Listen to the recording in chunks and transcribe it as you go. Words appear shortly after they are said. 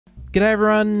G'day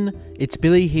everyone, it's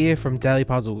Billy here from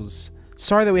DailyPuzzles.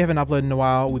 Sorry that we haven't uploaded in a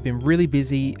while. We've been really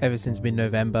busy ever since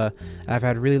mid-November and I've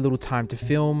had really little time to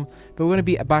film, but we're going to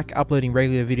be back uploading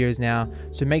regular videos now,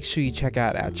 so make sure you check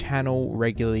out our channel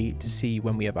regularly to see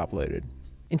when we have uploaded.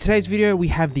 In today's video we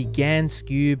have the GAN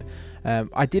Skewb.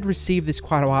 I did receive this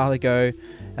quite a while ago,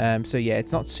 so yeah,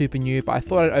 it's not super new, but I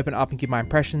thought I'd open it up and give my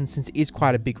impressions since it is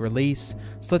quite a big release.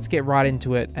 So let's get right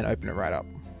into it and open it right up.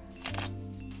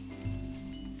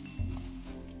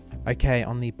 Okay,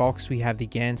 on the box we have the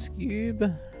GAN Skewb.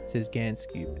 It says GAN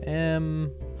Skewb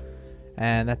M,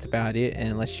 and that's about it,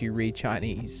 unless you read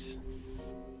Chinese.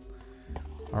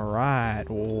 Alright,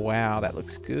 wow, that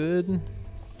looks good.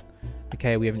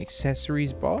 Okay, we have an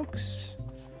accessories box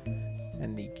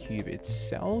and the cube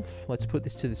itself. Let's put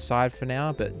this to the side for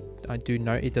now, but I do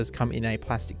note it does come in a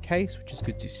plastic case, which is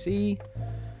good to see.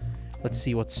 Let's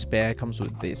see what spare comes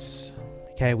with this.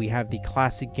 Okay, we have the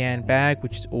classic GAN bag,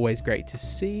 which is always great to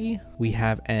see. We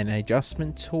have an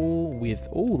adjustment tool with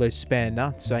all those spare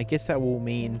nuts. So I guess that will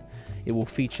mean it will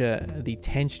feature the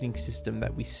tensioning system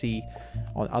that we see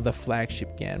on other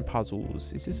flagship GAN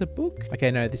puzzles. Is this a book? Okay,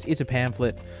 no, this is a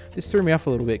pamphlet. This threw me off a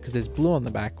little bit because there's blue on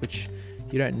the back, which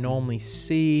you don't normally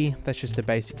see. That's just a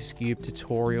basic Skewb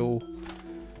tutorial.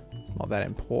 Not that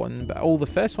important, but the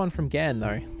first one from GAN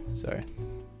though. So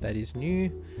that is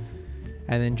new.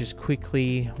 And then just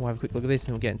quickly, we'll have a quick look at this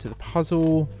and we'll get into the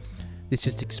puzzle. This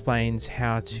just explains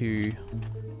how to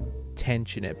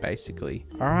tension it basically.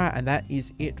 Alright, and that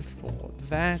is it for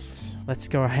that. Let's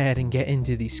go ahead and get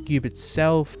into the Skewb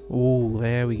itself. Oh,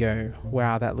 there we go.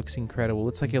 Wow, that looks incredible.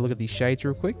 Let's take a look at these shades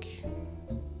real quick.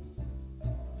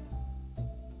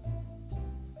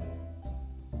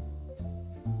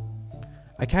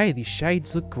 Okay, these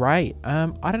shades look great.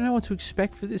 I don't know what to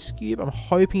expect for this Skewb. I'm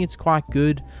hoping it's quite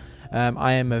good.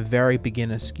 I am a very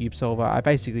beginner Skewb solver. I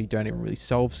basically don't even really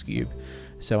solve Skewb.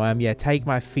 So yeah, take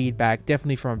my feedback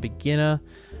definitely from a beginner.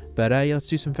 But yeah, let's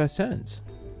do some first turns.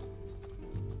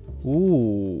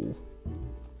 Ooh.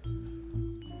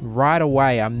 Right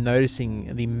away, I'm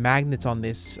noticing the magnets on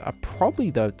this are probably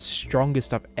the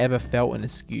strongest I've ever felt in a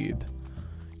Skewb.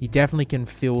 You definitely can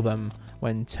feel them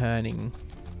when turning.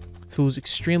 Feels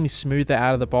extremely smooth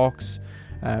out of the box.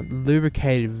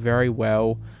 Lubricated very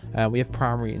well. We have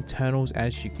primary internals,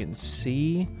 as you can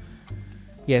see.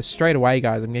 Yeah, straight away,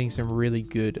 guys, I'm getting some really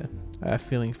good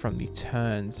feeling from the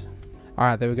turns.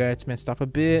 Alright, there we go. It's messed up a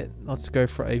bit. Let's go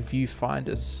for a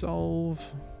viewfinder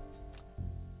solve.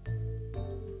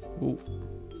 Ooh.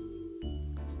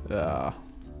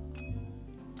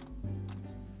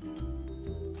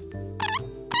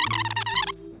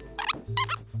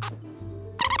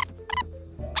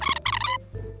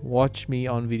 Watch me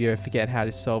on video forget how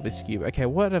to solve this Skewb. Okay,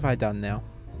 what have I done now?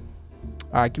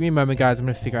 Alright, give me a moment, guys. I'm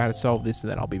going to figure out how to solve this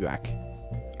and then I'll be back.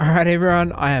 Alright,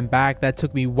 everyone. I am back. That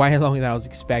took me way longer than I was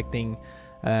expecting.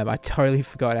 I totally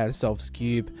forgot how to solve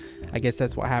Skewb. I guess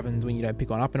that's what happens when you don't pick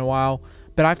one up in a while.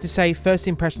 But I have to say, first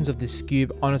impressions of this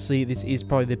Skewb, honestly, this is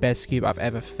probably the best Skewb I've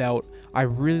ever felt. I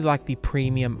really like the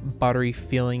premium buttery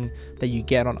feeling that you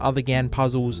get on other GAN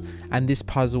puzzles, and this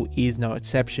puzzle is no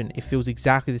exception. It feels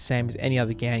exactly the same as any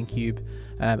other GAN cube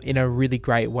in a really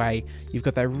great way. You've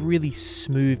got that really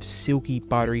smooth, silky,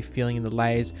 buttery feeling in the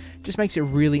layers. It just makes it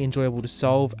really enjoyable to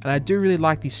solve, and I do really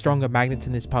like the stronger magnets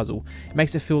in this puzzle. It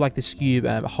makes it feel like the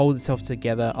Skewb holds itself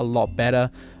together a lot better.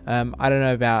 I don't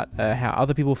know about how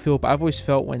other people feel, but I've always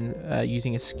felt when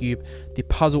using a Skewb, the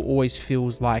puzzle always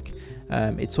feels like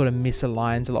it sort of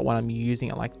misaligns a lot when I'm using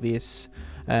it like this.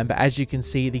 But as you can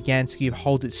see, the GAN Skewb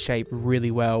holds its shape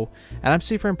really well, and I'm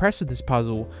super impressed with this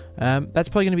puzzle. That's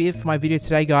probably going to be it for my video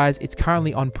today, guys. It's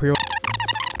currently on pre-order.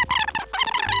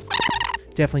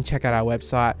 Definitely check out our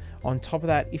website. On top of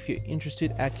that, if you're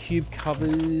interested, our cube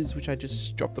covers, which I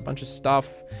just dropped a bunch of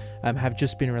stuff, have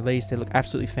just been released. They look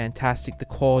absolutely fantastic. The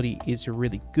quality is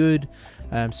really good.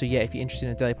 So yeah, if you're interested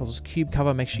in a DailyPuzzles cube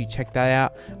cover, make sure you check that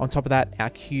out. On top of that,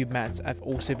 our cube mats have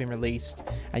also been released,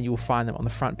 and you will find them on the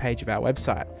front page of our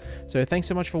website. So thanks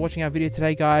so much for watching our video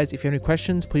today, guys. If you have any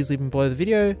questions, please leave them below the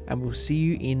video, and we'll see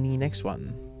you in the next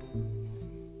one.